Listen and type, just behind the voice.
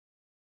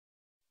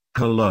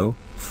Hello,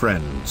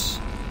 friends.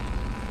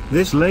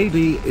 This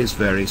lady is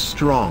very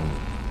strong.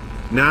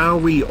 Now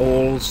we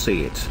all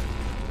see it.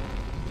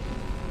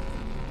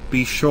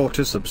 Be sure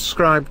to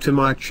subscribe to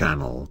my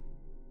channel.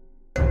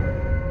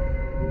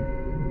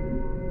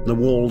 The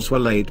walls were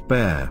laid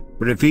bare,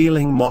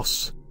 revealing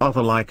moss,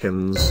 other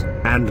lichens,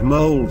 and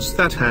molds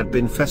that had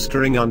been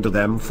festering under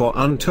them for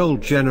untold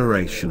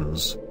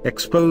generations,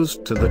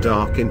 exposed to the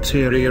dark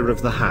interior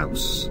of the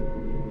house.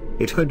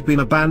 It had been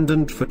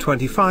abandoned for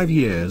 25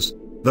 years,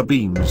 the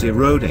beams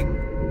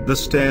eroding, the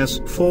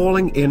stairs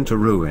falling into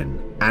ruin,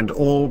 and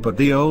all but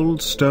the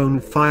old stone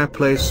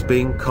fireplace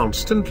being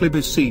constantly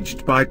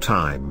besieged by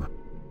time.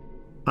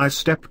 I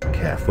stepped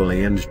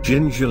carefully and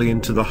gingerly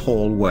into the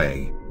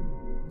hallway.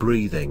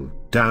 Breathing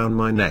down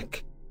my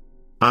neck.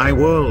 I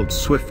whirled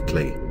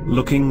swiftly,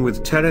 looking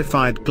with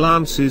terrified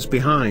glances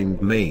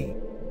behind me.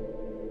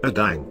 A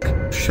dank,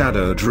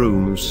 shadowed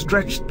room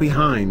stretched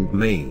behind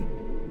me.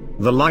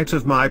 The light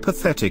of my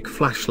pathetic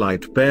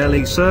flashlight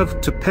barely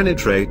served to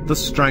penetrate the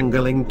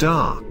strangling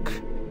dark.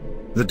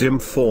 The dim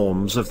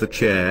forms of the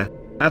chair,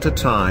 at a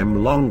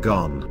time long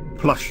gone,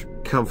 plush,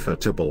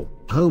 comfortable,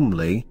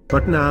 homely,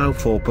 but now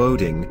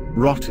foreboding,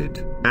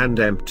 rotted, and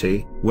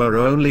empty, were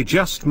only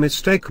just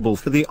mistakable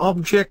for the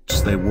objects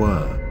they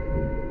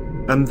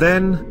were. And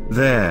then,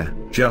 there,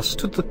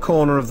 just at the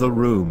corner of the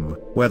room,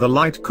 where the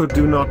light could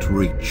do not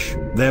reach,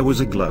 there was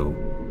a glow.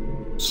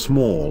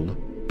 Small,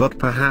 but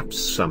perhaps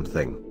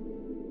something.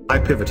 I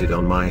pivoted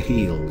on my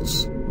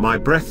heels, my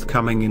breath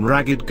coming in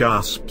ragged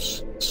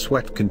gasps,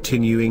 sweat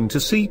continuing to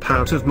seep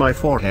out of my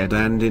forehead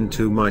and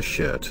into my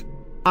shirt.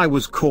 I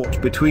was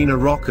caught between a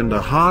rock and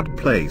a hard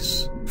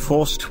place,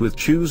 forced with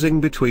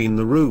choosing between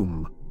the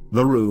room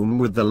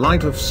with the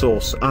light of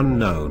source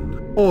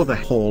unknown, or the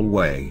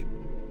hallway.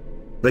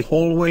 The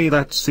hallway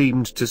that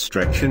seemed to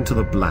stretch into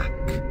the black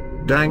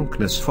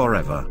dankness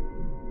forever.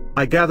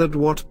 I gathered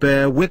what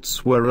bare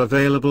wits were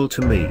available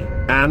to me,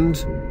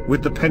 and,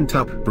 with the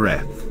pent-up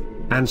breath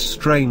and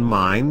strained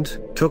mind,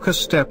 took a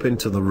step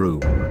into the room.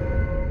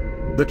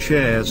 The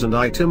chairs and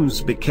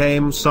items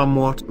became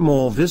somewhat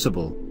more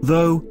visible,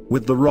 though,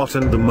 with the rot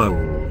and the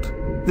mold,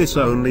 this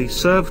only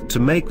served to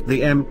make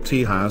the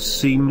empty house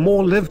seem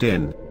more lived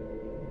in.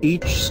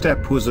 Each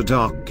step was a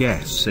dark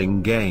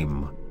guessing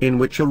game, in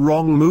which a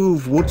wrong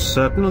move would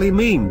certainly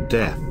mean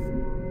death.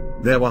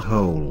 There were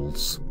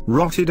holes,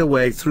 rotted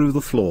away through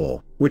the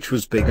floor, which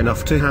was big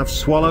enough to have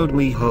swallowed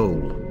me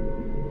whole.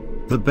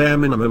 The bare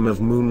minimum of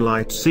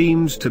moonlight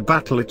seemed to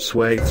battle its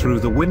way through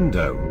the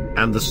window,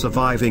 and the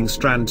surviving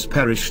strands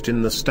perished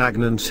in the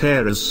stagnant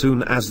air as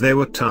soon as they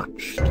were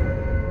touched.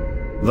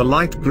 The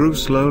light grew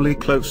slowly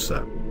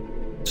closer.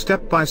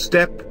 Step by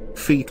step,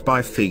 feet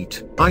by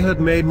feet, I had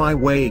made my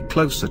way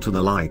closer to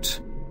the light.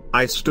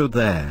 I stood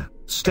there,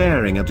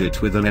 staring at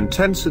it with an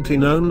intensity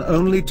known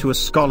only to a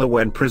scholar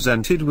when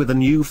presented with a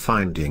new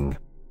finding.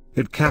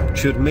 It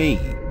captured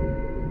me.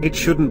 It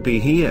shouldn't be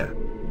here.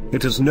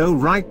 It has no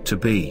right to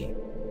be.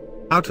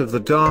 Out of the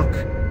dark,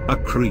 a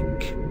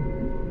creak.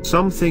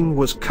 Something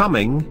was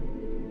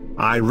coming.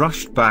 I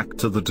rushed back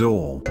to the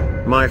door,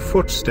 my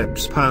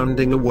footsteps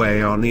pounding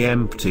away on the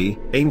empty,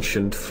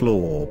 ancient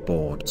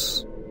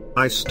floorboards.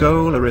 I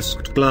stole a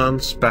risked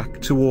glance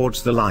back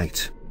towards the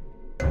light.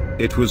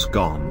 It was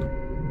gone.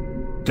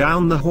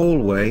 Down the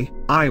hallway,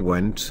 I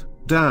went,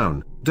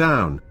 down,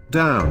 down,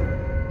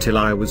 down, till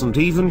I wasn't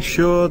even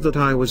sure that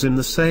I was in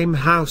the same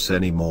house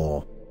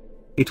anymore.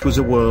 It was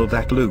a world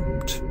that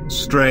looped,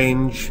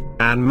 strange,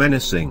 and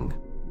menacing.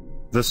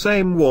 The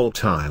same wall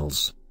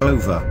tiles,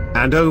 over,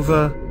 and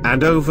over,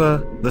 and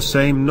over, the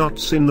same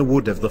knots in the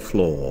wood of the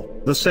floor,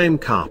 the same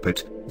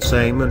carpet,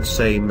 same and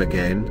same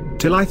again,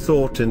 till I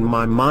thought in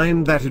my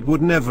mind that it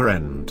would never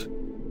end.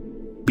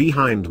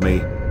 Behind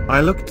me, I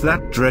looked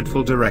that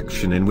dreadful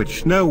direction in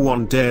which no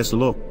one dares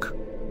look.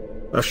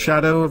 A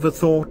shadow of a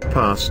thought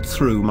passed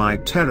through my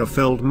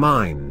terror-filled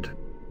mind.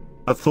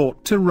 A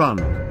thought to run,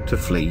 to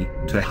flee,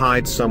 to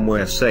hide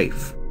somewhere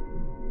safe.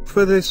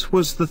 For this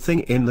was the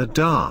thing in the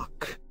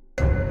dark.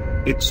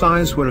 Its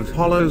eyes were of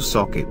hollow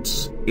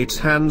sockets, its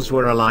hands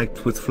were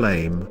alight with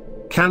flame,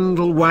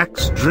 candle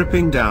wax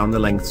dripping down the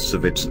lengths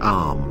of its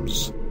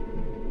arms.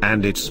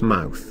 And its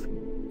mouth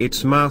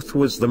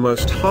was the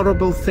most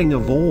horrible thing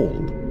of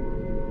all.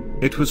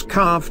 It was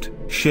carved,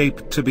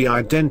 shaped to be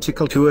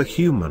identical to a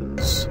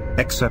human's,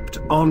 except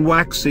on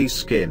waxy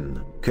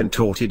skin,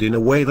 contorted in a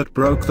way that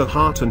broke the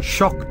heart and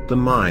shocked the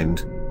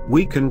mind,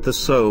 weakened the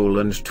soul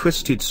and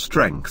twisted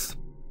strength.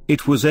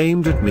 It was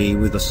aimed at me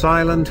with a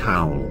silent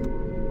howl.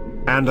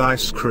 And I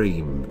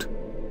screamed.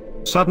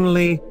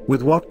 Suddenly,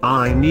 with what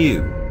I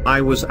knew,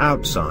 I was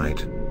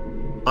outside.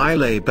 I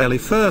lay belly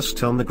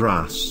first on the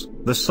grass,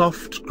 the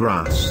soft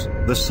grass,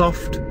 the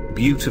soft,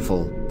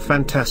 beautiful,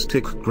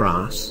 fantastic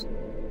grass.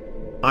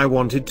 I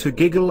wanted to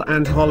giggle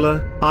and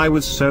holler, I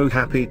was so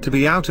happy to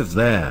be out of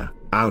there,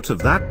 out of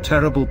that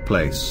terrible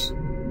place.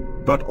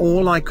 But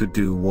all I could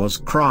do was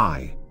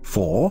cry,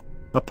 for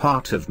a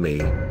part of me,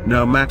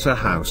 no matter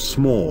how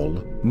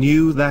small,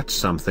 knew that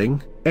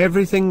something,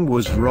 everything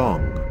was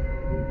wrong.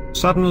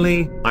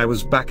 Suddenly, I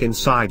was back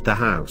inside the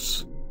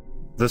house.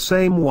 The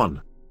same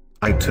one.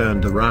 I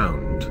turned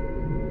around.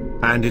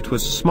 And it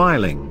was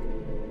smiling.